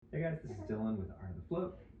Hey guys, this is Dylan with Art of the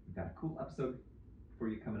Float. We've got a cool episode for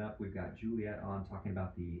you coming up. We've got Juliet on talking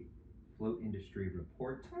about the float industry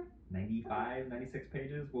report, 95, 96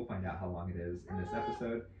 pages. We'll find out how long it is in this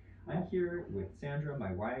episode. I'm here with Sandra,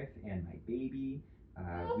 my wife, and my baby.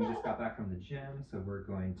 We just got back from the gym, so we're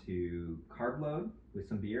going to carb load with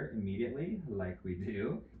some beer immediately, like we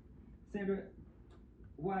do. Sandra,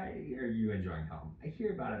 why are you enjoying home? I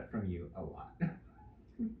hear about it from you a lot.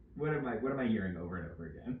 What am I hearing over and over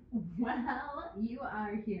again? Well, you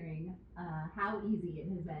are hearing how easy it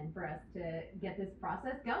has been for us to get this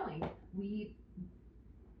process going. We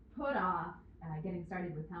put off getting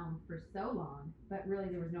started with Helm for so long, but really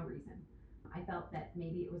there was no reason. I felt that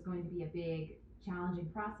maybe it was going to be a big,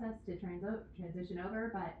 challenging process to transition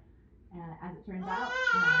over, but as it turns out,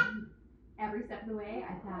 every step of the way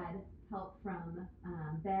I've had help from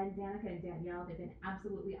Ben, Danica, and Danielle. They've been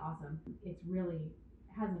absolutely awesome. It's really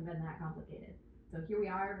hasn't been that complicated. So here we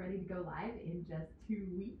are, ready to go live in just 2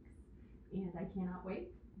 weeks, and I cannot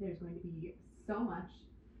wait. There's going to be so much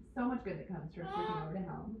good that comes from switching over to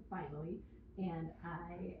Helm finally, and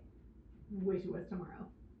I wish it was tomorrow.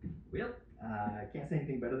 Well, I can't say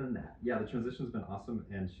anything better than that. Yeah, the transition's been awesome,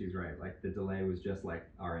 and she's right. Like, the delay was just like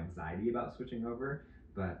our anxiety about switching over,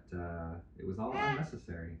 but it was all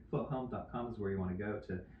unnecessary. Floathelm.com is where you want to go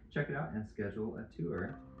to check it out and schedule a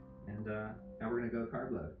tour. And now we're going to go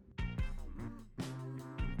carb load.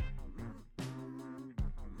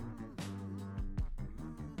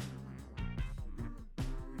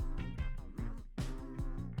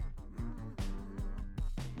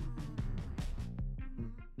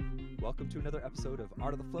 Welcome to another episode of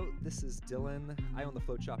Art of the Float. This is Dylan. I own the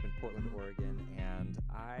float shop in Portland, Oregon, and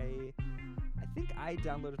I think I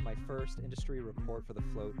downloaded my first industry report for the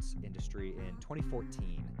float industry in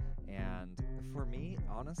 2014. And for me,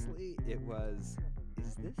 honestly, it was,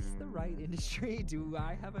 is this the right industry? Do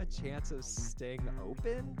I have a chance of staying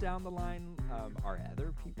open down the line? Are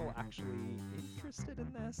other people actually interested in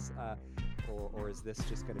this? Or is this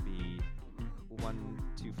just going to be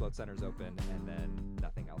 1-2 float centers open and then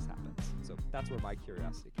nothing else happens? So that's where my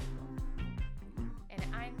curiosity came from. And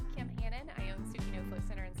I'm Kim Hannon. I own Sukino Float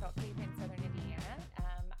Center in Salt Cave in Southern Indiana.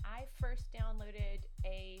 I first downloaded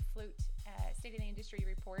a float State of the Industry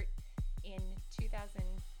report in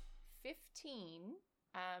 2015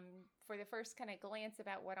 for the first kind of glance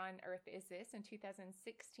about what on earth is this. In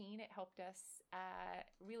 2016, it helped us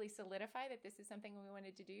really solidify that this is something we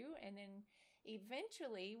wanted to do. And then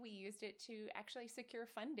eventually we used it to actually secure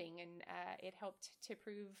funding, and it helped to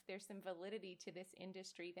prove there's some validity to this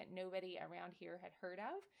industry that nobody around here had heard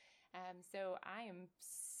of. So I am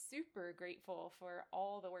super grateful for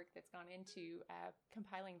all the work that's gone into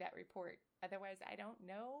compiling that report. Otherwise, I don't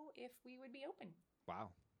know if we would be open.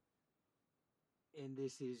 Wow. And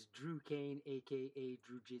this is Drew Kane, aka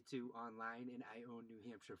Drew Jitsu Online, and I own New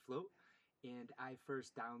Hampshire Float. And I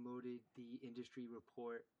first downloaded the industry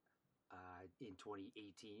report in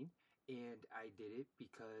 2018, and I did it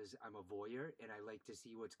because I'm a voyeur and I like to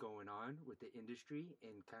see what's going on with the industry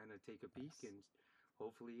and kind of take a peek. Yes. And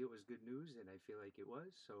hopefully it was good news, and I feel like it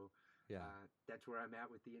was. So yeah, that's where I'm at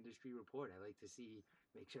with the industry report. I like to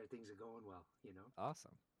make sure things are going well, you know.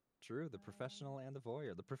 Awesome. Drew, the professional and the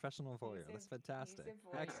voyeur. The professional voyeur. That's fantastic.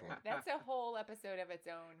 Excellent. That's a whole episode of its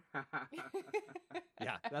own.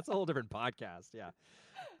 Yeah, that's a whole different podcast. Yeah.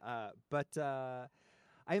 But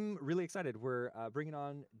I'm really excited. We're bringing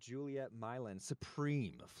on Juliet Milan,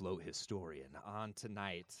 supreme float historian, on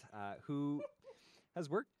tonight, who has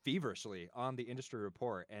worked feverishly on the industry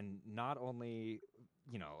report, and not only,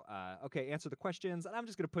 answer the questions, and I'm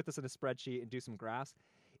just going to put this in a spreadsheet and do some graphs.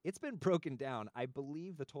 It's been broken down. I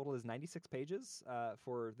believe the total is 96 pages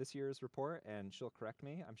for this year's report, and she'll correct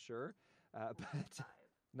me, I'm sure. But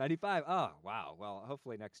 95. Oh, wow. Well,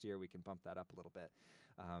 hopefully next year we can bump that up a little bit.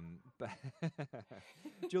 But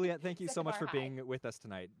Juliet, thank you so much for being with us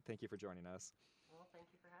tonight. Thank you for joining us. Well, thank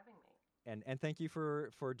you for having me. And thank you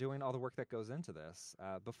for doing all the work that goes into this.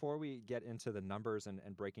 Before we get into the numbers and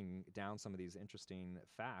breaking down some of these interesting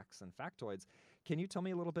facts and factoids, can you tell me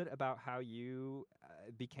a little bit about how you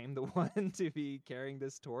became the one to be carrying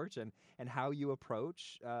this torch, and how you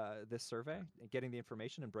approach this survey, getting the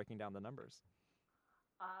information and breaking down the numbers?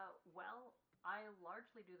 Well, I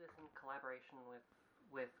largely do this in collaboration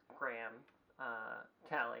with Graham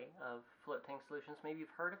Talley of Float Tank Solutions. Maybe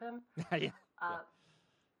you've heard of him. Yeah.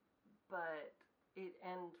 But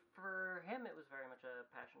for him, it was very much a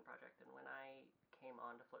passion project. And when I came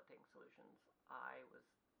on to Float Tank Solutions, I was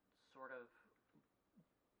sort of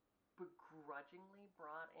begrudgingly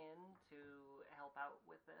brought in to help out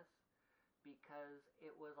with this because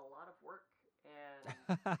it was a lot of work and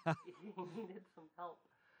he needed some help.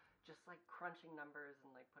 just like crunching numbers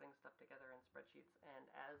and like putting stuff together in spreadsheets. And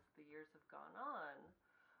as the years have gone on,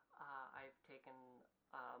 I've taken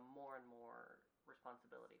more and more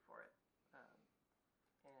responsibility for it.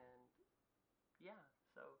 And yeah,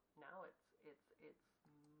 so now it's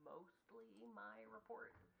mostly my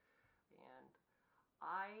report, and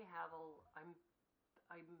I'm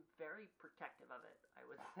very protective of it. I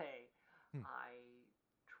would say I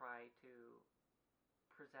try to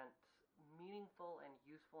present meaningful and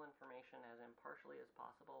useful information as impartially as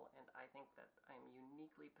possible, and I think that I'm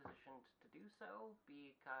uniquely positioned to do so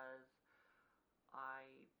because I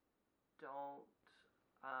don't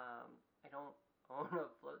I don't own a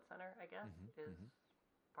float center, I guess, is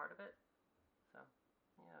part of it. So,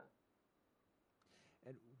 yeah.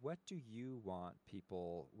 And what do you want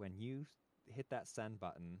people, when you hit that send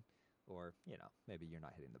button, or, maybe you're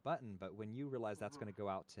not hitting the button, but when you realize that's going to go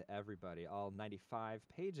out to everybody, all 95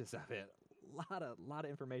 pages of it, a lot of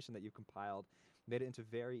information that you compiled, made it into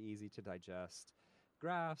very easy to digest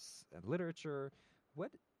graphs and literature.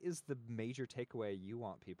 What is the major takeaway you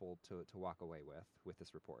want people to walk away with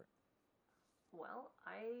this report? Well,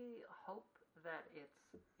 I hope that it's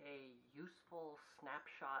a useful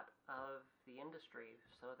snapshot of the industry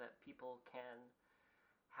so that people can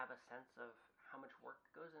have a sense of how much work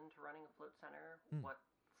goes into running a float center, what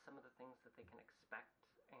some of the things that they can expect,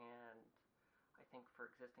 and I think for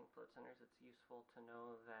existing float centers it's useful to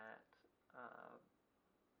know that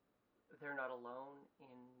they're not alone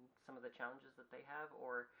in some of the challenges that they have,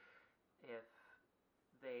 or if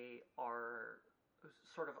they are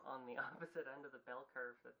sort of on the opposite end of the bell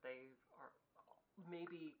curve, that they are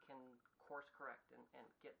maybe can course correct and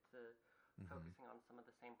get to focusing on some of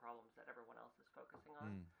the same problems that everyone else is focusing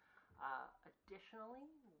on. Additionally,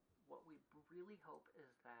 what we really hope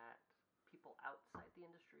is that people outside the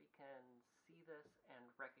industry can see this and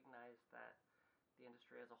recognize that the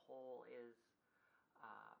industry as a whole is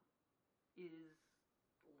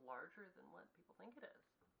larger than what people think it is.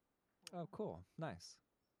 Oh, cool. Nice.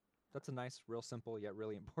 That's a nice, real simple, yet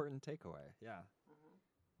really important takeaway. Yeah.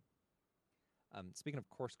 Speaking of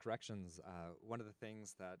course corrections, one of the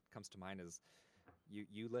things that comes to mind is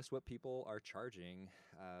you list what people are charging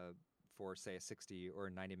for, say, a 60 or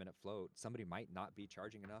a 90-minute float. Somebody might not be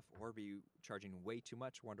charging enough or be charging way too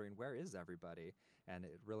much, wondering where is everybody? And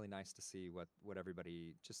it's really nice to see what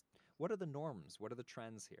everybody, just what are the norms? What are the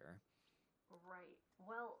trends here? Right.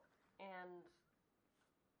 Well, and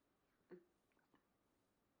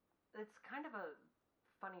it's kind of a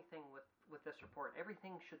funny thing with this report.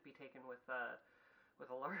 Everything should be taken with a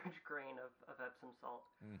large grain of Epsom salt,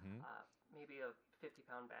 maybe a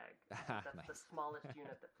 50-pound bag. That's Nice. the smallest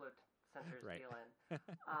unit that float centers deal in.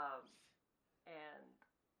 And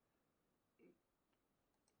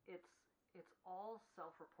it's all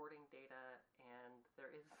self-reporting data, and there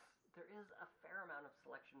is a fair amount of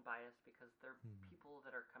selection bias because they're people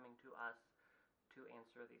that are coming to us to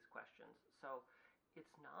answer these questions. So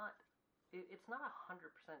it's not 100%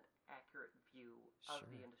 accurate view of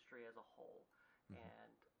the industry as a whole.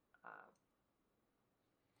 And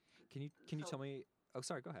can you tell me? Oh,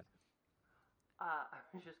 sorry. Go ahead. I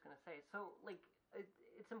was just gonna say, so like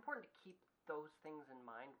it's important to keep those things in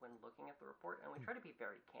mind when looking at the report, and we try to be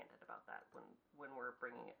very candid about that when we're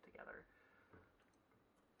bringing it together.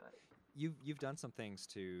 But you've done some things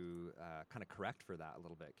to kind of correct for that a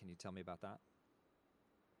little bit. Can you tell me about that?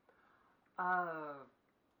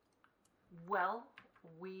 Well,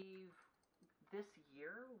 this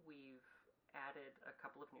year we've added a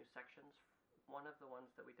couple of new sections. One of the ones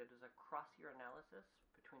that we did was a cross-year analysis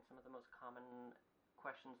between some of the most common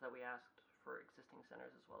questions that we asked for existing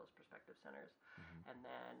centers as well as prospective centers. And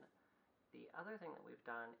then the other thing that we've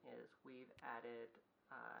done is we've added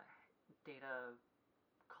data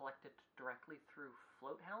collected directly through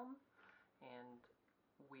FloatHelm, and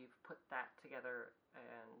we've put that together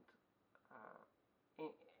and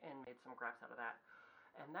made some graphs out of that.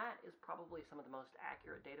 And that is probably some of the most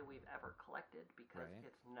accurate data we've ever collected because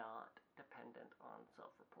it's not dependent on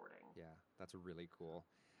self-reporting. Yeah, that's really cool.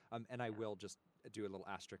 And I will just do a little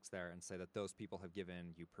asterisk there and say that those people have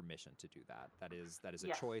given you permission to do that. That is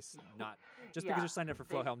a choice. Not just because you're signed up for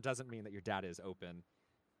FloatHelm doesn't mean that your data is open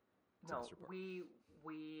to this report.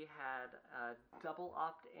 We had a double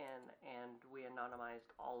opt-in and we anonymized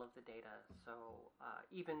all of the data. So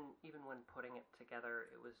even when putting it together,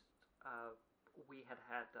 it was we had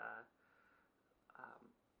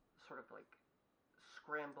sort of like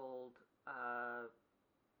scrambled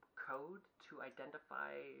code to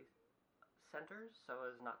identify centers so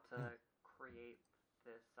as not to create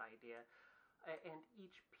this idea. And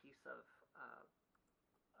each piece of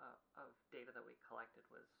data that we collected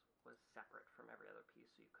was was separate from every other piece,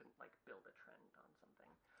 so you couldn't like build a trend on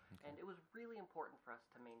something. Okay. And it was really important for us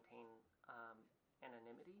to maintain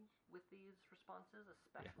anonymity with these responses,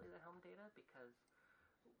 especially the Helm data, because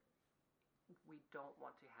we don't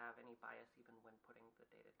want to have any bias even when putting the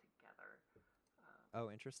data together.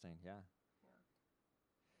 Oh, interesting. Yeah.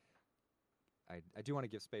 Yeah. I do want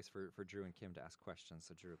to give space for Drew and Kim to ask questions.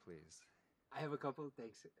 So Drew, please. I have a couple.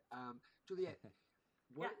 Thanks. Juliet,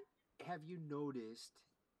 what have you noticed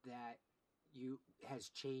that has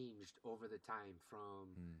changed over the time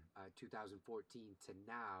from 2014 to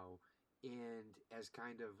now? And as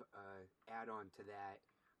kind of add on to that,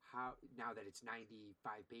 how now that it's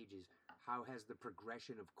 95 pages, how has the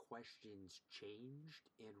progression of questions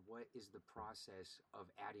changed, and what is the process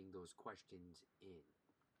of adding those questions in?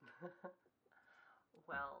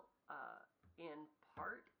 Well, in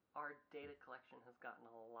part, our data collection has gotten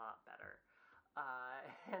a lot better.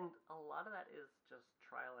 And a lot of that is just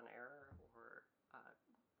trial and error, or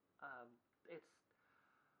it's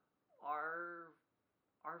our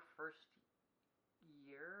first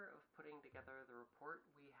year of putting together the report.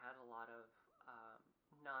 We had a lot of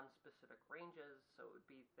non-specific ranges, so it would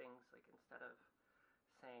be things like, instead of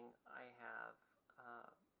saying I have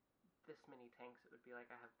this many tanks, it would be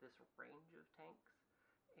like I have this range of tanks,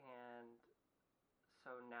 and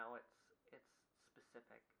so now it's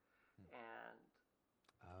specific. And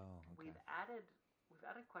Oh, okay. we've added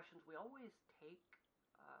questions. We always take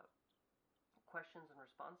questions and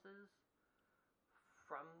responses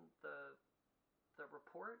from the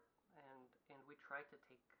report, and we try to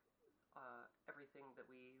take everything that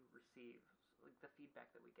we receive, like the feedback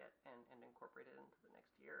that we get, and incorporate it into the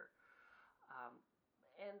next year.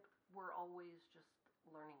 And we're always just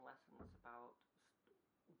learning lessons about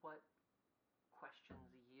what questions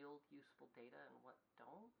yield useful data and what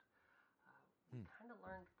don't. We kind of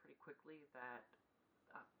learned pretty quickly that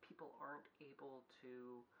people aren't able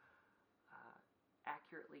to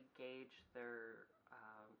accurately gauge their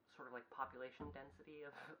sort of like population density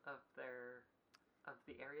of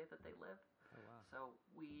the area that they live. Oh, wow. So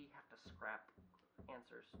we have to scrap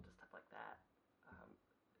answers to stuff like that.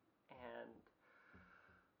 And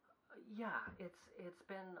yeah, it's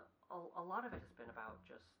been a lot of it has been about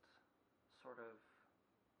just sort of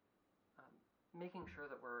making sure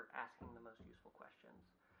that we're asking the most useful questions.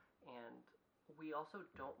 And we also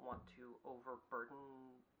don't want to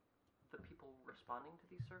overburden the people responding to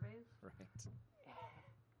these surveys. Right.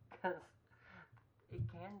 Because it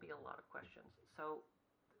can be a lot of questions. So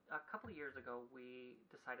a couple of years ago, we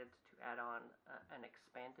decided to add on an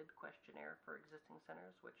expanded questionnaire for existing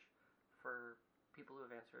centers, which for people who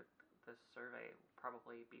have answered this survey will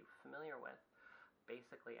probably be familiar with.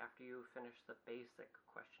 Basically, after you finish the basic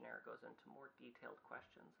questionnaire, it goes into more detailed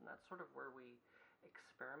questions, and that's sort of where we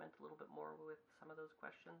experiment a little bit more with some of those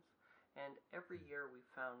questions. And every year we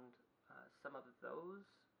found some of those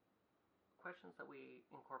questions that we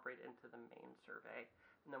incorporate into the main survey,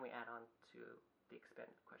 and then we add on to the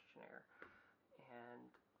expanded questionnaire.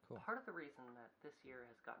 And Cool. part of the reason that this year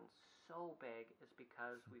has gotten so big is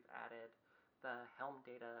because we've added the Helm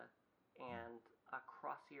data and a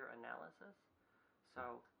cross-year analysis.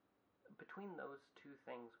 So between those two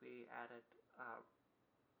things, we added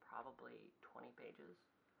probably 20 pages.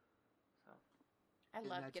 So I And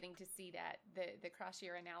love that's- getting to see that, the cross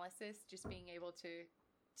year analysis, just being able to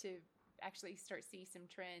actually start see some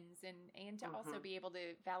trends, and to also be able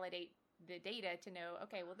to validate the data to know,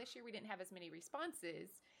 okay, well, this year we didn't have as many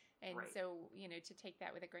responses, and Right. so to take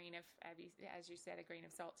that with a grain of, as you said, a grain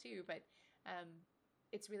of salt too. But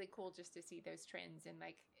it's really cool just to see those trends, and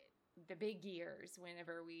like the big years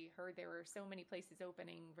whenever we heard there were so many places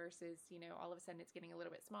opening versus all of a sudden it's getting a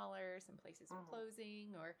little bit smaller, some places are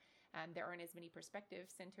closing, or there aren't as many prospective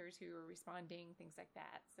centers who are responding, things like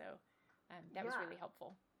that. So that was really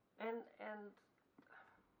helpful. And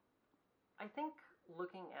I think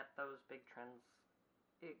looking at those big trends,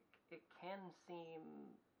 it can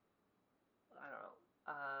seem, I don't know,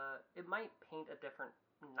 it might paint a different,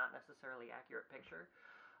 not necessarily accurate picture.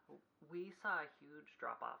 We saw a huge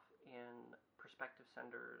drop-off in prospective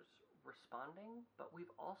centers responding, but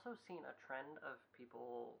we've also seen a trend of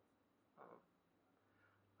people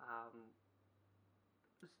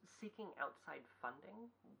seeking outside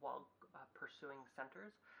funding while pursuing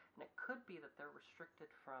centers, and it could be that they're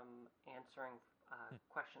restricted from answering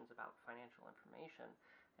questions about financial information,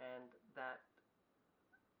 and that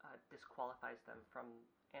disqualifies them from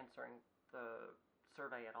answering the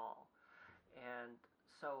survey at all. And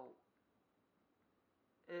so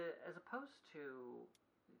as opposed to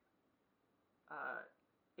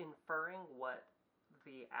inferring what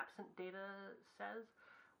the absent data says,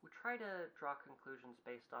 we try to draw conclusions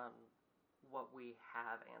based on what we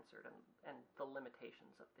have answered and the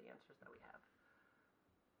limitations of the answers that we have.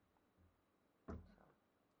 So.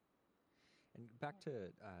 And back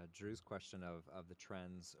to Drew's question of the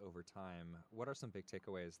trends over time, what are some big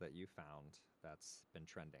takeaways that you found that's been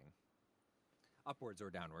trending? Upwards or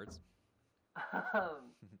downwards?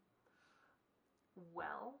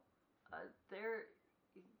 Well,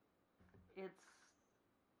 it's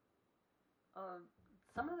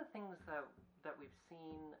some of the things that we've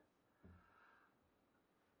seen.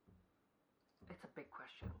 It's a big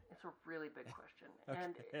question. It's a really big question.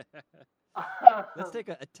 And let's take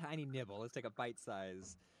a tiny nibble. Let's take a bite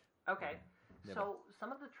size. Okay. Nibble. So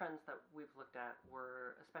some of the trends that we've looked at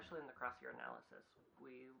were, especially in the cross-year analysis,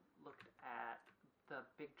 we looked at the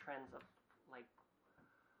big trends of like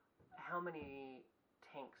how many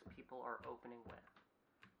tanks people are opening with.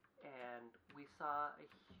 And we saw a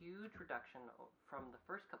huge reduction from the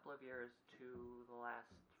first couple of years to the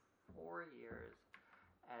last 4 years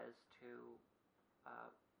as to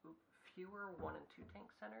fewer 1 and 2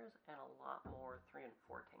 tank centers and a lot more 3 and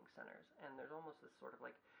 4 tank centers. And there's almost this sort of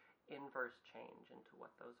like inverse change into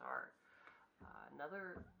what those are.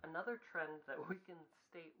 Another trend that we can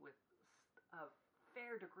state with a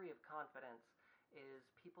fair degree of confidence is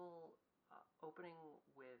people opening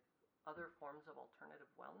with other forms of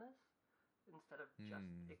alternative wellness instead of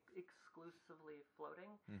just exclusively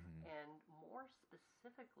floating, and more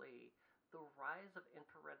specifically, the rise of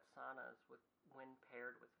infrared saunas when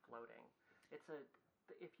paired with floating.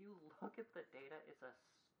 If you look at the data, it's a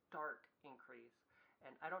stark increase,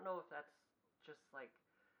 and I don't know if that's just like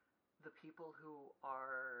the people who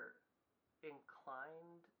are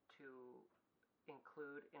inclined to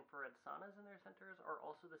include infrared saunas in their centers are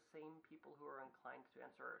also the same people who are inclined to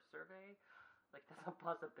answer our survey. Like, that's a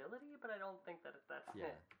possibility, but I don't think that that's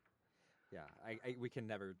it. Yeah, we can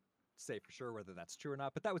never say for sure whether that's true or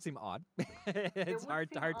not, but that would seem odd. It's hard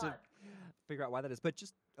to figure out why that is. But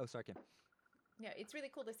just, sorry, Kim. No, it's really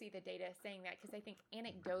cool to see the data saying that, because I think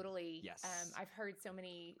anecdotally, yes. I've heard so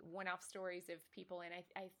many one-off stories of people, and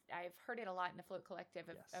I've heard it a lot in the Float Collective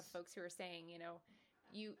of folks who are saying,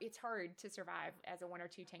 it's hard to survive as a 1 or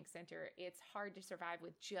 2 tank center. It's hard to survive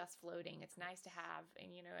with just floating. It's nice to have,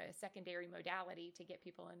 a secondary modality to get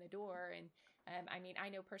people in the door. And I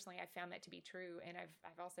know personally I've found that to be true. And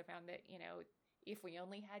I've also found that, if we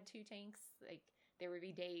only had 2 tanks, like there would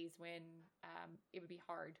be days when it would be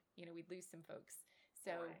hard. We'd lose some folks.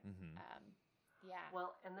 So, yeah.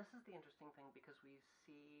 Well, and this is the interesting thing, because we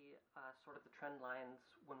see sort of the trend lines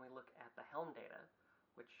when we look at the Helm data,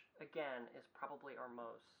 which again is probably our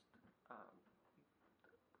most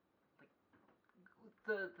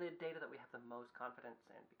the data that we have the most confidence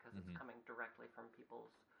in, because it's coming directly from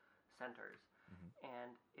people's centers.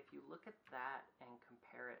 And if you look at that and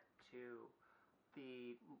compare it to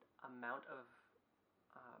the amount of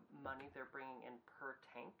money they're bringing in per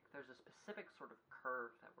tank, there's a specific sort of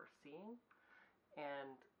curve that we're seeing.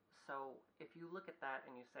 And so if you look at that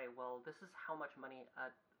and you say, well, this is how much money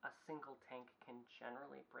a single tank can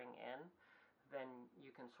generally bring in, then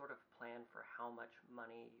you can sort of plan for how much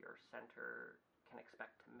money your center can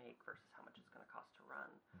expect to make versus how much it's going to cost to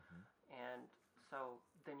run. And so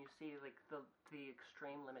then you see like the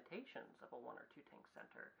extreme limitations of a 1 or 2 tank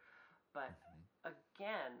center. But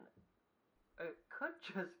again, it could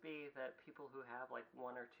just be that people who have like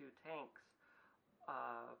 1 or 2 tanks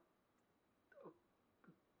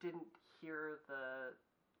didn't hear the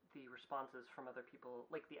responses from other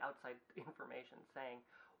people, like the outside information saying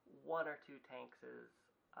 1 or 2 tanks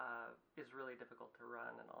is really difficult to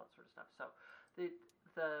run and all that sort of stuff. So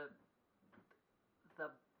the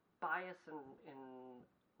bias in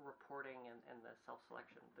reporting and the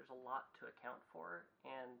self-selection, there's a lot to account for,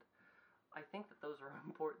 and I think that those are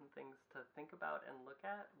important things to think about and look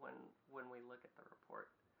at when we look at the report.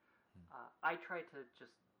 I try to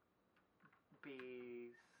just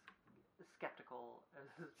be skeptical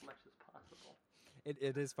as much as possible.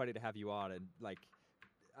 It is funny to have you on and like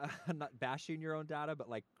not bashing your own data, but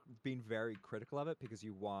like being very critical of it, because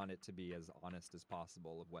you want it to be as honest as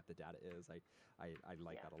possible of what the data is. I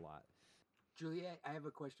like that a lot. Julia, I have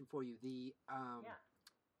a question for you.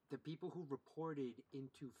 The people who reported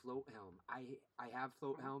into FloatHelm, I have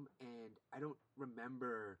FloatHelm, and I don't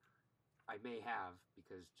remember. I may have,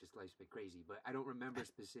 because just life's been crazy, but I don't remember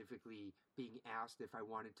specifically being asked if I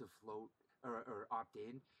wanted to float or opt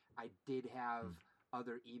in. I did have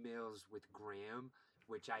other emails with Graham,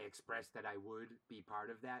 which I expressed that I would be part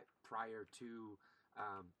of that prior to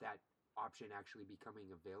that option actually becoming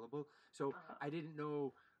available. So I didn't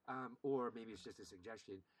know, or maybe it's just a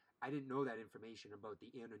suggestion. I didn't know that information about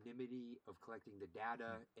the anonymity of collecting the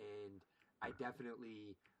data, and I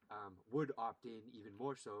definitely would opt in even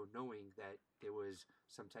more so knowing that there was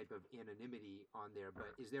some type of anonymity on there.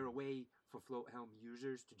 But is there a way for Float Helm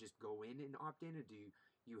users to just go in and opt in, or do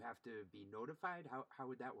you have to be notified? How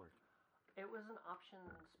would that work? It was an option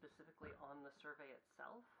specifically on the survey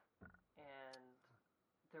itself, and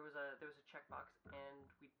there was a checkbox, and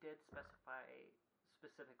we did specify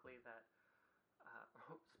specifically that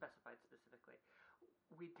specified specifically.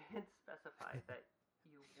 We did specify that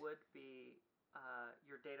you would be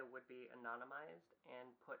your data would be anonymized and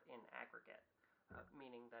put in aggregate,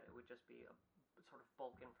 meaning that it would just be a sort of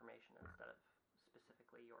bulk information instead of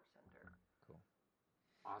specifically your center. Cool.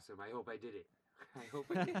 Awesome. I hope I did it. I hope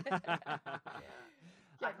I did.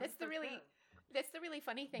 Yeah, that's the really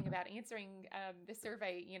funny thing about answering the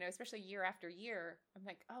survey, especially year after year. I'm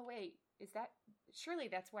like, oh wait, surely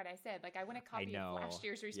that's what I said. Like I want a copy of last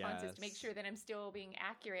year's responses to make sure that I'm still being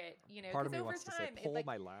accurate, Part of me over wants to say, time, pull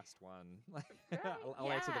my last one.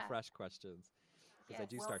 I'll answer the fresh questions because I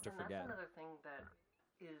do start to forget. That's another thing that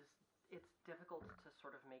it's difficult to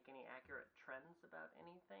sort of make any accurate trends about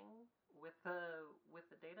anything with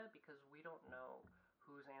the data because we don't know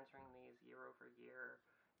who's answering these year over year,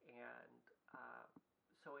 and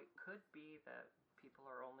so it could be that people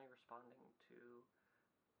are only responding to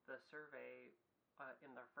the survey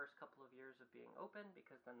in their first couple of years of being open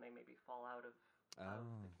because then they maybe fall out of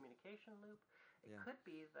the communication loop. It could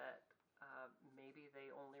be that maybe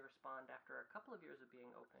they only respond after a couple of years of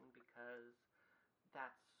being open because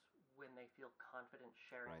that's when they feel confident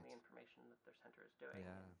sharing the information that their center is doing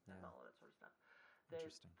and all of that sort of stuff.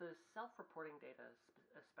 The self-reporting data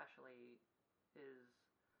especially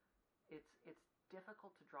it's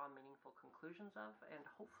difficult to draw meaningful conclusions of, and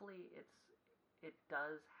hopefully it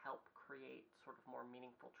does help create sort of more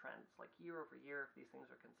meaningful trends. Like year over year, if these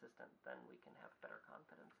things are consistent, then we can have better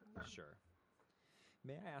confidence in them. Sure.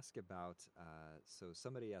 May I ask about, so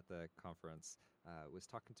somebody at the conference was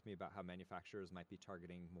talking to me about how manufacturers might be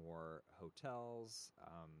targeting more hotels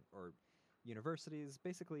or universities,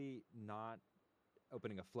 basically not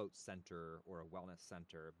opening a float center or a wellness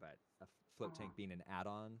center, but a float tank being an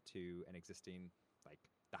add-on to an existing, like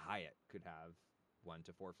the Hyatt could have 1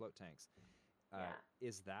 to 4 float tanks.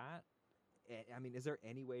 Is there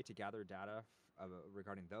any way to gather data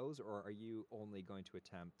regarding those, or are you only going to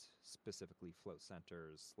attempt specifically float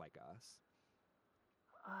centers like us?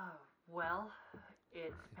 Well,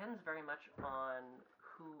 it depends very much on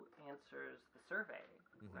who answers the survey,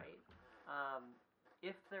 right?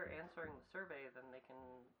 If they're answering the survey, then they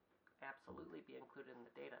can absolutely be included in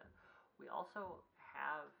the data. We also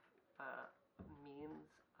have means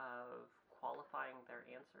of qualifying their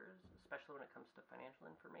answers, especially when it comes to financial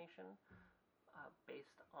information,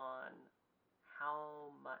 based on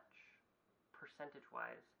how much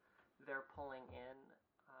percentage-wise they're pulling in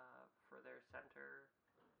for their center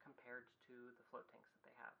compared to the float tanks that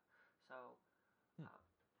they have. So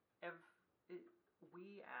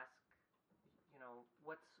we ask,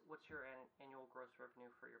 what's your annual gross revenue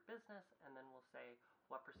for your business, and then we'll say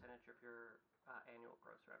what percentage of your annual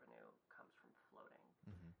gross revenue comes from floating.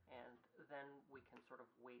 And then we can sort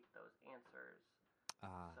of weight those answers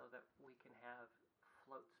so that we can have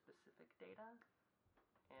float-specific data.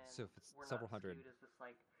 And so if it's we're several not hundred, skewed as this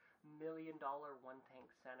like $1 million one-tank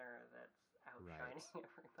center that's outshining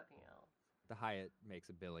everybody else. The Hyatt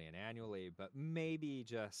makes $1 billion annually, but maybe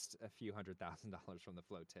just a few $100,000 from the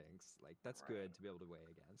float tanks. Like that's good to be able to weigh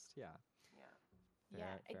against. Yeah.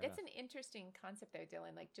 That's an interesting concept though,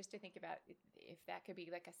 Dylan. Like just to think about if that could be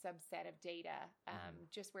like a subset of data,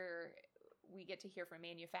 just where we get to hear from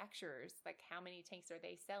manufacturers, like how many tanks are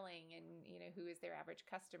they selling, and who is their average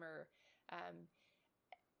customer,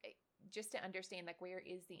 just to understand like where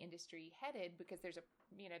is the industry headed, because there's a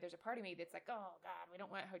part of me that's like, oh God, we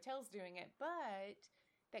don't want hotels doing it, but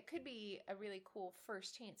that could be a really cool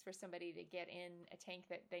first chance for somebody to get in a tank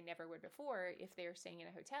that they never would before if they're staying in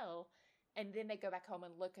a hotel. And then they go back home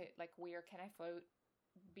and look at like, where can I float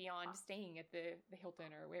beyond staying at the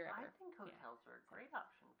Hilton or wherever. I think hotels are a great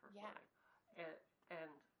option for floating.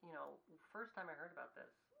 And first time I heard about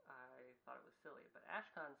this, I thought it was silly, but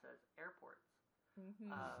Ashcon says airports.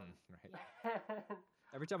 Right.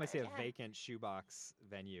 Every time I see a vacant shoebox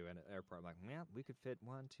venue in an airport, I'm like, yeah, we could fit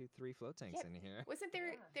 1, 2, 3 float tanks in here. Wasn't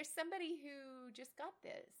there? There's somebody who just got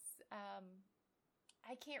this.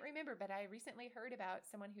 I can't remember, but I recently heard about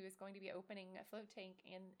someone who is going to be opening a float tank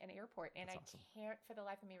in an airport, and That's awesome. Can't for the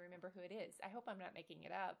life of me remember who it is. I hope I'm not making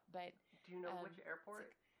it up, but do you know which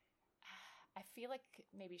airport? I feel like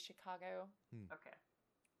maybe Chicago. Okay.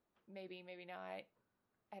 Maybe not.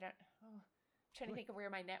 I don't. Oh, trying to think of where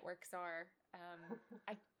my networks are.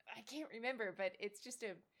 I can't remember, but it's just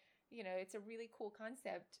it's a really cool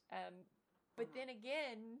concept. But then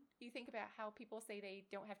again, you think about how people say they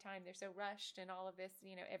don't have time, they're so rushed and all of this,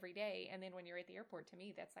 every day. And then when you're at the airport, to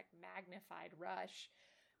me, that's like magnified rush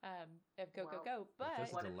of go, go, go. But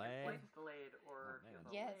there's what if delay? your flight's delayed, or Oh, you have a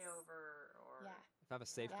man. Yes. layover, or yeah, If I have a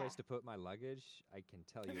safe Yeah. place to put my luggage, I can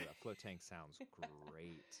tell you a float tank sounds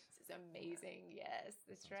great. this is amazing. Yes,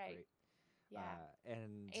 that's Sounds right. great. Yeah.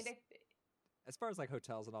 And And as far as like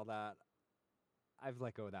hotels and all that, I've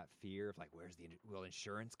let go of that fear of like, will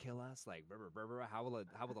insurance kill us? Like, how will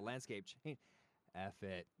the landscape change? F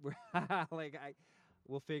it.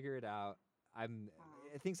 We'll figure it out.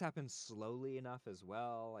 Things happen slowly enough as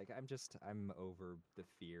well. Like I'm over the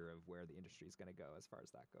fear of where the industry is going to go as far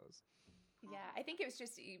as that goes. Yeah, I think it was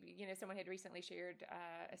just, someone had recently shared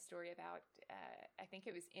a story about, I think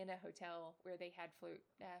it was in a hotel where they had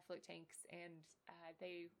float tanks, and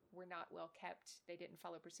they were not well kept. They didn't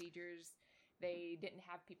follow procedures. They didn't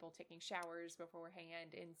have people taking showers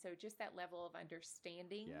beforehand. And so just that level of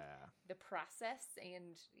understanding Yeah. the process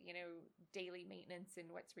and, daily maintenance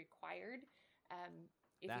and what's required.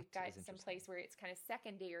 If That you've got is some interesting. place where it's kind of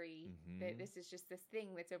secondary, that Mhm. this is just this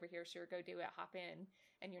thing that's over here, sure, go do it, hop in,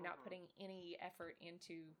 and you're not putting any effort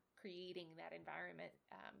into creating that environment,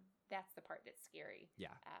 that's the part that's scary.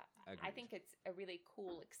 Yeah. I Agreed. think it's a really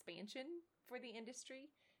cool expansion for the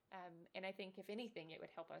industry. And I think, if anything, it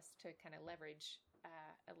would help us to kind of leverage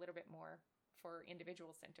a little bit more for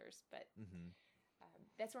individual centers. But Mhm.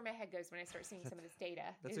 that's where my head goes when I start seeing some of this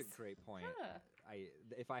data. That's a is, great point. huh.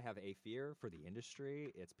 If I have a fear for the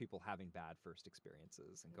industry, it's people having bad first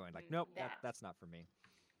experiences and going like, Mhm. nope, Yeah. that's not for me.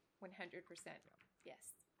 100%.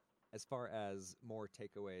 Yes. As far as more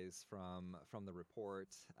takeaways from the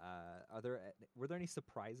report, were there any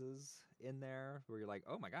surprises in there where you're like,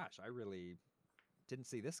 oh my gosh, I really didn't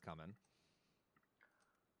see this coming?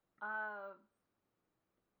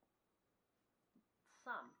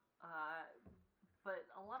 Some, but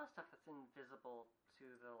a lot of stuff that's invisible to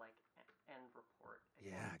the end report. I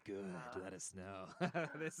Yeah, think. good. Let us know.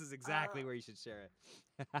 This is exactly where you should share it.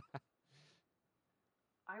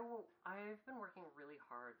 I've been working really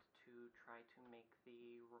hard to try to make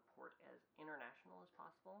the report as international as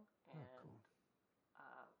possible, and cool.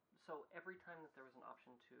 so every time that there was an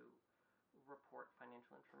option to report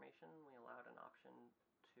financial information, we allowed an option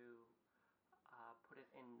to put it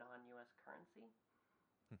in non-U.S. currency,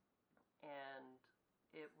 and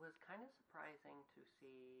it was kind of surprising to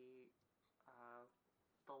see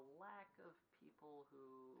the lack of people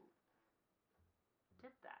who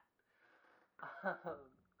did that.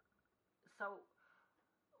 So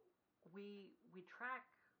we track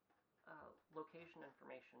location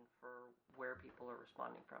information for where people are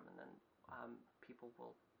responding from, and then people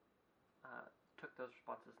will took those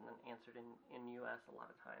responses and then answered in U.S. a lot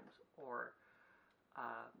of times, or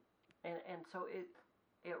and so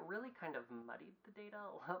it really kind of muddied the data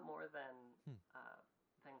a lot more than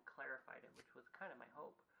clarified it, which was kind of my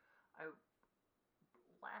hope.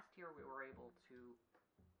 Last year we were able to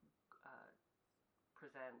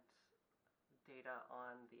present data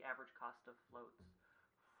on the average cost of floats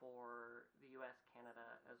for the U.S.,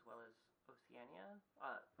 Canada, as well as Oceania,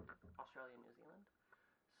 Australia, and New Zealand.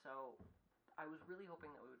 So I was really hoping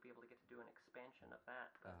that we would be able to get to do an expansion of that,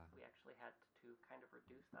 but we actually had to kind of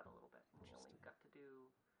reduce that a little bit. And we only got to do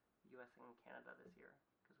U.S. and Canada this year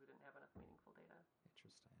because we didn't have enough meaningful data.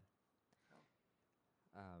 Interesting. So.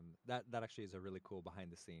 That actually is a really cool behind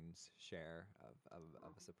the scenes share of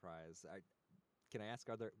a surprise. Can I ask,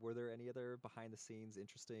 were there any other behind the scenes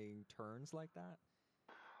interesting turns like that?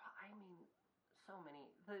 I mean, so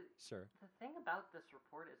many. Sure. The thing about this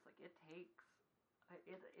report is it takes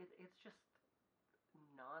it's just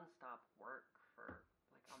nonstop work for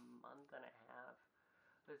a month and a half.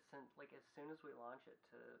 As soon as we launch it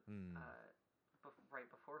to right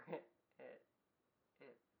before it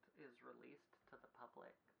is released to the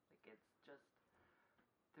public, it's just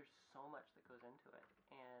there's so much that goes into it,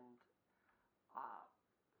 and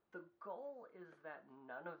the goal is that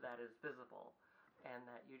none of that is visible, and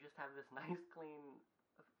that you just have this nice, clean,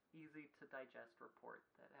 easy to digest report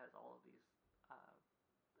that has all of these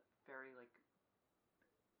very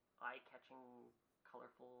eye-catching,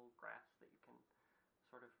 colorful graphs that you can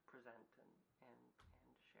sort of present and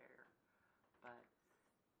share. But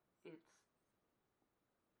it's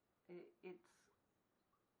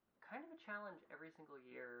kind of a challenge every single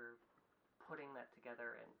year putting that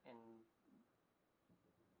together and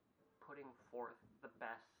putting forth the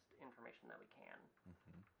best information that we can.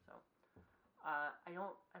 So I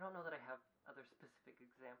don't know that I have other specific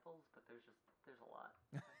examples, but there's a lot.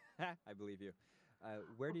 I believe you.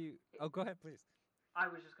 Where do you? Oh, go ahead, please. I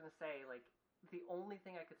was just going to say, like, the only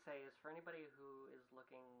thing I could say is for anybody who is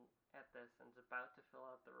looking at this and is about to fill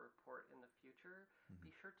out the report in the future, Mhm.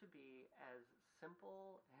 be sure to be as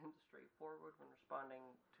simple and straightforward when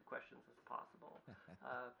responding to questions as possible.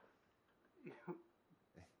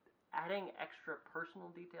 Adding extra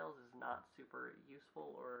personal details is not super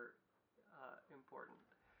useful or important.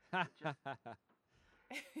 Just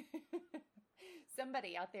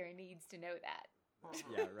Somebody out there needs to know that.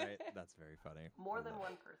 Yeah, right. That's very funny. More I than love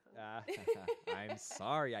one it. person. I'm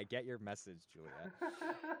sorry. I get your message, Juliet.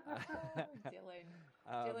 Oh, Dylan.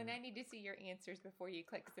 Dylan, I need to see your answers before you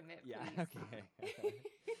click submit, Yeah. please. Okay.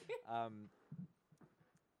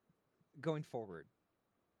 Going forward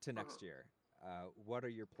to next year, what are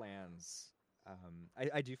your plans?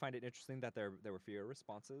 I do find it interesting that there were fewer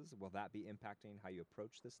responses. Will that be impacting how you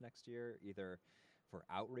approach this next year, either for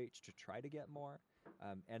outreach to try to get more,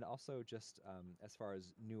 and also just as far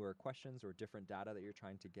as newer questions or different data that you're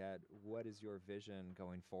trying to get? What is your vision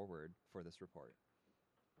going forward for this report?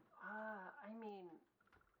 I mean,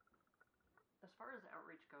 as far as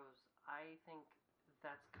outreach goes, I think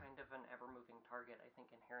that's kind of an ever-moving target. I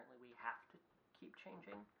think inherently we have to keep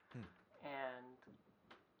changing. And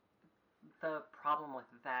the problem with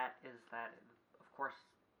that is that, of course,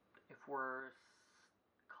 if we're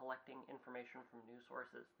collecting information from news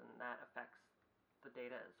sources, then that affects the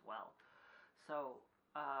data as well. So,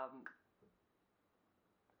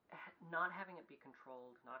 not having it be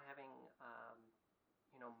controlled, not having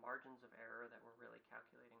margins of error that we're really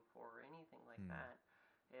calculating for, or anything like that,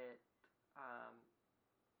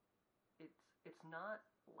 it's not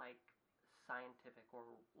like scientific or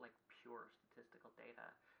like pure statistical data.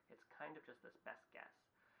 It's kind of just this best guess,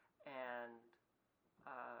 and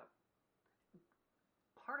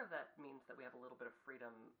part of that means that we have a little bit of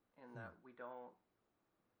freedom in that we don't,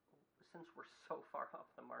 since we're so far off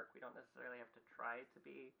the mark, we don't necessarily have to try to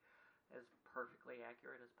be as perfectly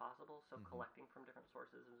accurate as possible. So collecting from different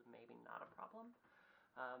sources is maybe not a problem.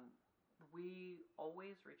 We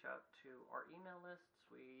always reach out to our email lists.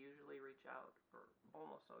 We usually reach out, or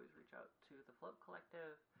almost always reach out to the Float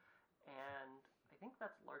Collective, and I think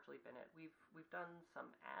that's largely been it. We've done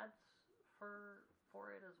some ads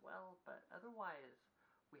for it as well, but otherwise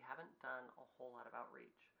we haven't done a whole lot of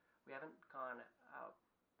outreach. We haven't gone out,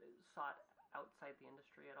 sought outside the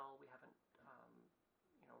industry at all. We haven't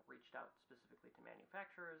reached out specifically to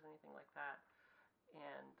manufacturers, anything like that.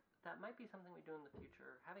 And that might be something we do in the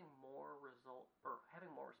future. Having more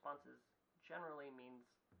responses generally means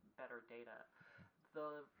better data.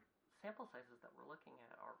 The sample sizes that we're looking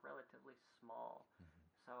at are relatively small,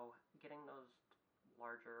 so getting those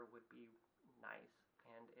larger would be nice,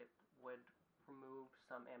 and it would remove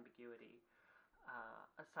some ambiguity.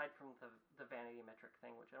 Aside from the vanity metric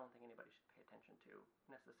thing, which I don't think anybody should pay attention to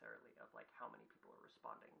necessarily, of like how many people are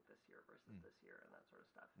responding this year versus this year and that sort of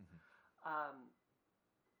stuff.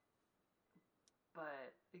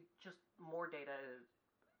 But just more data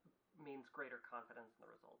means greater confidence in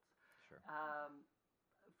the results. Sure.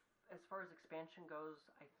 As far as expansion goes,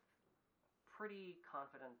 I'm pretty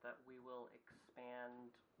confident that we will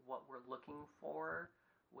expand what we're looking for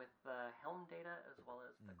with the Helm data as well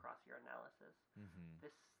as the cross-year analysis.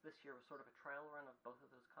 This year was sort of a trial run of both of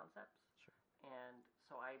those concepts. Sure. And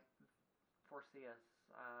so I foresee us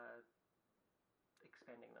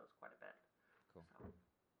expanding those quite a bit. Cool. So.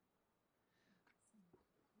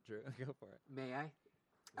 Drew, go for it. May I?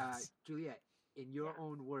 Juliet, in your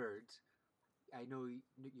own words, I know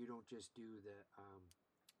you don't just do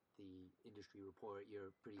the industry report.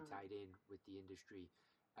 You're pretty tied in with the industry.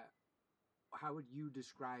 How would you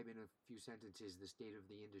describe in a few sentences the state of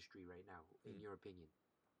the industry right now, in your opinion?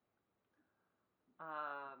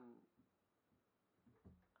 I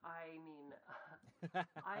mean,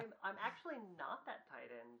 I'm actually not that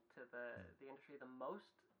tied into the industry. The most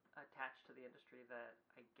attached to the industry that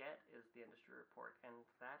I get is the industry report, and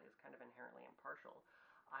that is kind of inherently impartial.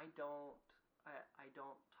 I don't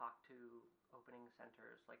talk to opening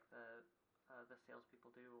centers like the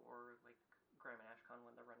salespeople do, or like Graham and Ashcon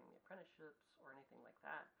when they're running the apprenticeships or anything like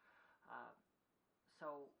that.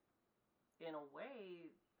 So in a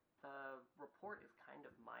way, the report is kind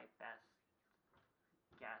of my best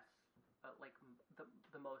guess, like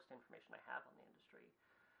the most information I have on the industry.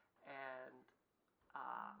 And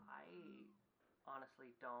I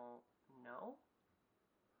honestly don't know.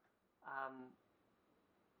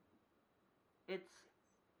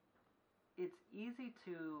 It's easy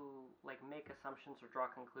to like make assumptions or draw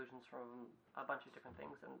conclusions from a bunch of different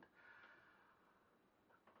things, and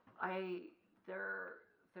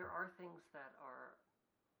there are things that are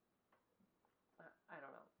I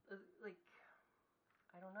don't know.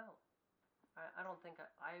 I don't think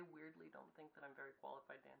I weirdly don't think that I'm very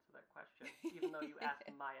qualified to answer that question, even though you asked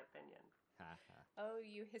my opinion. Oh,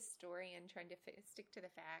 you historian trying to stick to the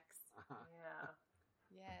facts. Yeah.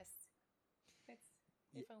 Yes. That's,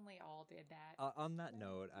 if only all did that. On that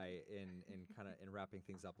note, in wrapping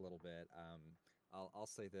things up a little bit, I'll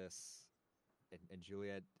say this, and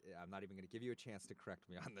Juliet, I'm not even going to give you a chance to correct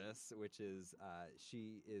me on this, which is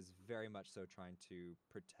she is very much so trying to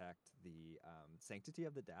protect the sanctity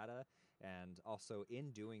of the data, and also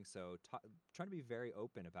in doing so, trying to be very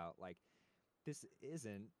open about, like, this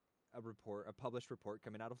isn't a published report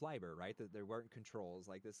coming out of LIBOR, right? That there weren't controls.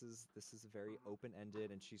 Like, this is very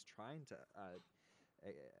open-ended, and she's trying to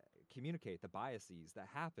communicate the biases that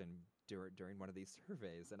happen during one of these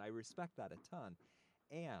surveys, and I respect that a ton.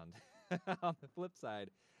 And on the flip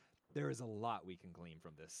side, there is a lot we can glean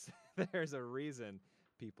from this. There's a reason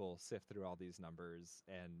people sift through all these numbers,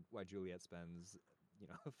 and why Juliet spends,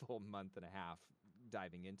 a full month and a half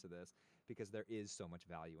diving into this, because there is so much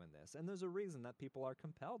value in this. And there's a reason that people are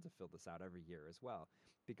compelled to fill this out every year as well,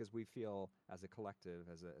 because we feel as a collective,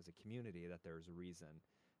 as a community, that there's a reason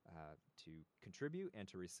to contribute and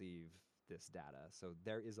to receive this data. So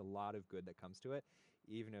there is a lot of good that comes to it,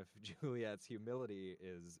 even if Juliet's humility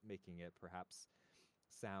is making it perhaps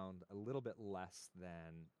sound a little bit less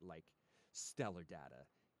than, like, stellar data.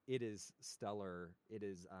 It is stellar. It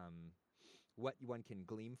is what one can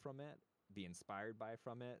glean from it, be inspired by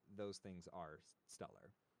from it. Those things are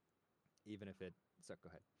stellar, even if it. So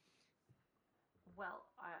go ahead.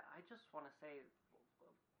 Well, I just want to say,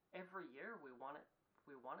 every year we want it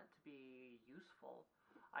to be useful.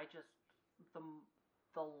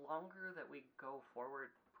 The longer that we go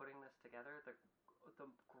forward putting this together, the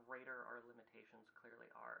greater our limitations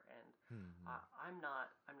clearly are. And I'm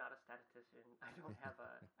not a statistician. I don't have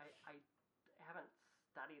I haven't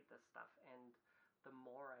studied this stuff, and the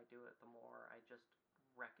more I do it, the more I just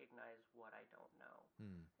recognize what I don't know.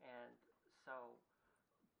 And so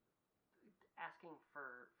asking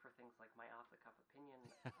for things like my off the cuff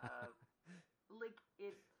opinion, like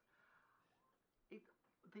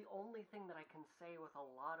the only thing that I can say with a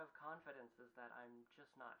lot of confidence is that I'm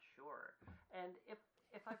just not sure. And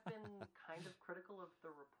if I've been kind of critical of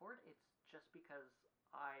the report, it's just because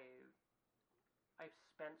I've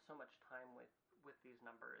spent so much time with these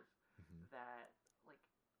numbers that, like,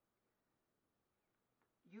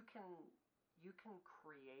 you can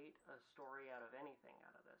create a story out of anything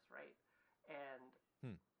out of this, right?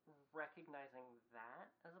 And recognizing that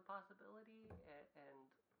as a possibility and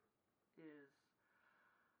is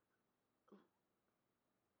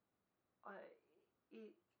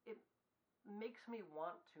it makes me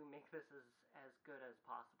want to make this as good as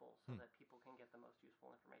possible, so that people can get the most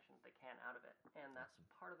useful information they can out of it. And that's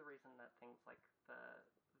part of the reason that things like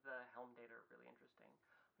the Helm data are really interesting.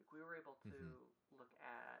 Like, we were able to look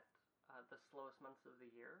at the slowest months of the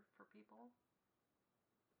year for people,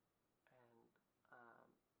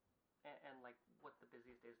 and like what the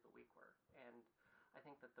busiest days of the week were. And I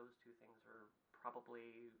think that those two things are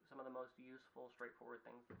probably some of the most useful, straightforward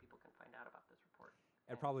things that people can find out about this report.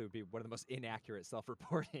 It probably would be one of the most inaccurate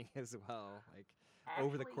self-reporting as well, like,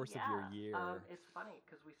 over the course of your year. It's funny,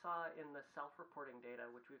 because we saw in the self-reporting data,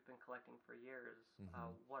 which we've been collecting for years,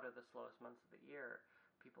 what are the slowest months of the year.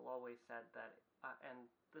 People always said that, and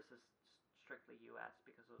this is strictly U.S.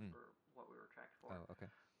 because those were what we were tracked for. Oh, okay.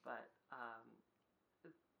 But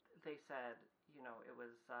they said, it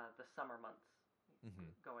was the summer months,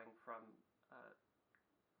 going from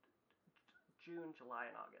June, July,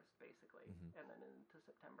 and August, basically, and then into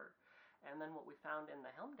September. And then what we found in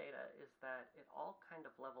the Helm data is that it all kind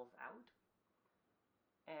of levels out,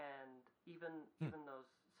 and even those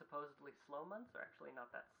supposedly slow months are actually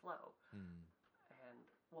not that slow. And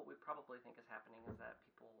what we probably think is happening is that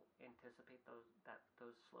people anticipate those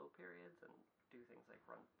slow periods and do things like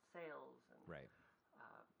run sales and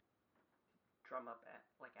drum up ad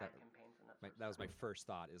campaigns and that sort of That was my stuff. first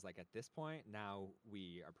thought, is, like, at this point, now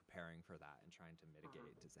we are preparing for that and trying to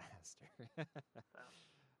mitigate disaster.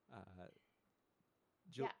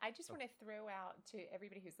 Yeah, I just want to throw out to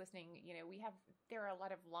everybody who's listening, there are a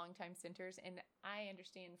lot of longtime centers, and I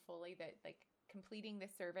understand fully that, like, completing the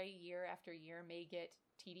survey year after year may get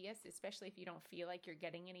tedious, especially if you don't feel like you're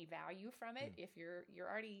getting any value from it. If you're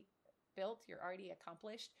already built, you're already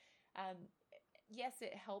accomplished. Yes,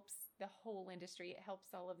 it helps the whole industry. It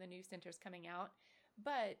helps all of the new centers coming out,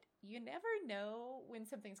 but you never know when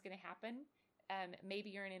something's going to happen. Maybe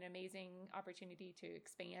you're in an amazing opportunity to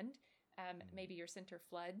expand. Maybe your center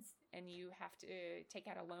floods and you have to take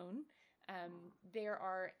out a loan. There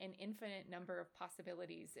are an infinite number of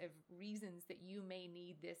possibilities of reasons that you may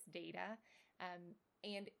need this data.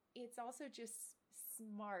 And it's also just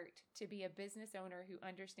smart to be a business owner who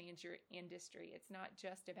understands your industry. It's not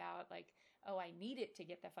just about like, oh, I need it to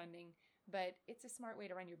get the funding, but it's a smart way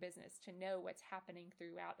to run your business, to know what's happening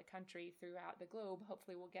throughout the country, throughout the globe.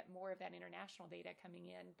 Hopefully we'll get more of that international data coming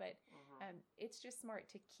in, but it's just smart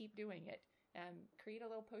to keep doing it. Create a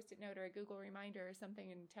little Post-it note or a Google reminder or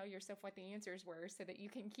something and tell yourself what the answers were so that you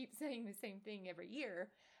can keep saying the same thing every year.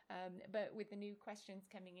 But with the new questions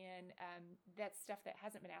coming in, that's stuff that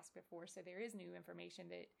hasn't been asked before. So there is new information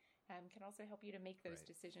that can also help you to make those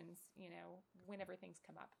decisions, whenever things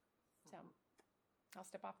come up. So I'll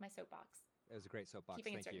step off my soapbox. It was a great soapbox.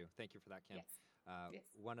 Keeping it Thank you. certain. Thank you for that, Kim. Yes. Yes.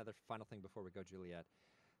 One other final thing before we go, Juliet.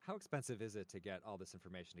 How expensive is it to get all this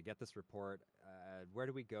information, to get this report? Where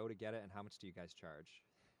do we go to get it, and how much do you guys charge?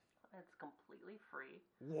 It's completely free.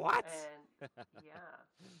 What? And yeah,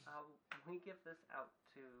 we give this out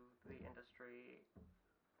to the industry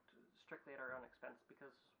strictly at our own expense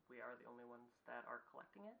because we are the only ones that are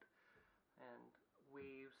collecting it. And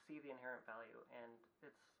we see the inherent value, and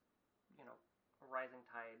it's, a rising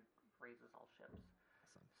tide raises all ships.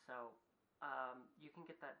 Awesome. So you can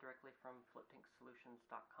get that directly from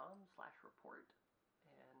floattanksolutions.com/report,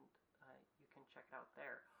 and you can check it out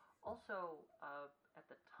there. Also, at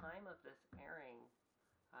the time of this airing,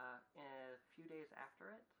 in a few days after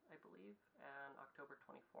it, I believe, on October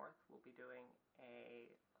 24th, we'll be doing a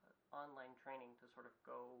online training to sort of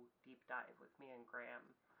go deep dive with me and Graham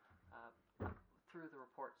through the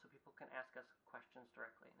report, so people can ask us questions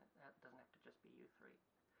directly, and it doesn't have to just be you three.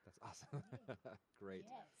 That's awesome. Great.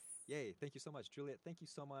 Yes. Yay. Thank you so much. Juliet, thank you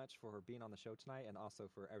so much for being on the show tonight, and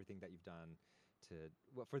also for everything that you've done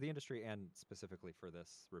for the industry and specifically for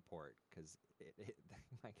this report, because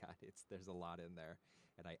my God, there's a lot in there,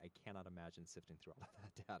 and I cannot imagine sifting through all of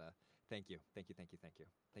that data. Thank you. Thank you. Thank you. Thank you.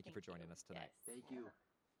 Thank you for joining us tonight. Yes. Thank you.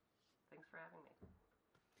 Thanks for having me.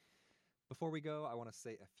 Before we go, I want to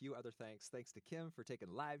say a few other thanks. Thanks to Kim for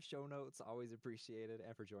taking live show notes, always appreciated,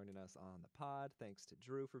 and for joining us on the pod. Thanks to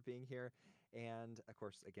Drew for being here. And, of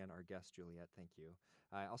course, again, our guest, Juliet, thank you.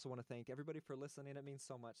 I also want to thank everybody for listening. It means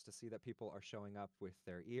so much to see that people are showing up with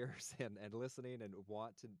their ears and listening and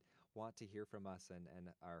want to hear from us and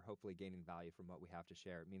are hopefully gaining value from what we have to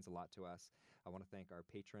share. It means a lot to us. I want to thank our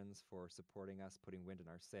patrons for supporting us, putting wind in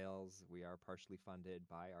our sails. We are partially funded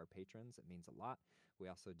by our patrons. It means a lot. We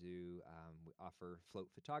also do we offer float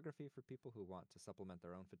photography for people who want to supplement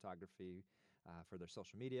their own photography for their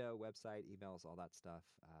social media, website, emails, all that stuff.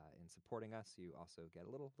 In supporting us, you also get a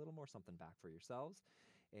little more something back for yourselves.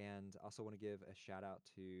 And also want to give a shout out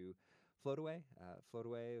to Floataway.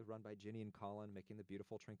 Floataway, run by Ginny and Colin, making the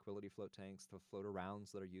beautiful Tranquility float tanks, the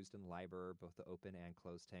float-arounds that are used in LIBOR. Both the open and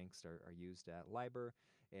closed tanks are used at LIBOR.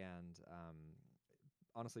 And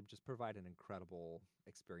honestly, just provide an incredible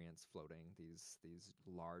experience floating these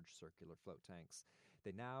large circular float tanks.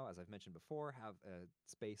 They now, as I've mentioned before, have a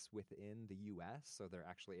space within the U.S., so they're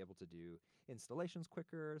actually able to do installations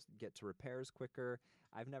quicker, get to repairs quicker.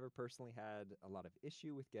 I've never personally had a lot of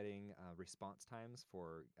issue with getting response times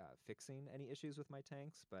for fixing any issues with my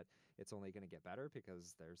tanks, but it's only going to get better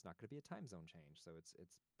because there's not going to be a time zone change. So it's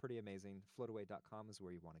pretty amazing. Floataway.com is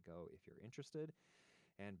where you want to go if you're interested.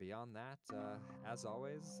 And beyond that, as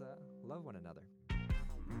always, love one another.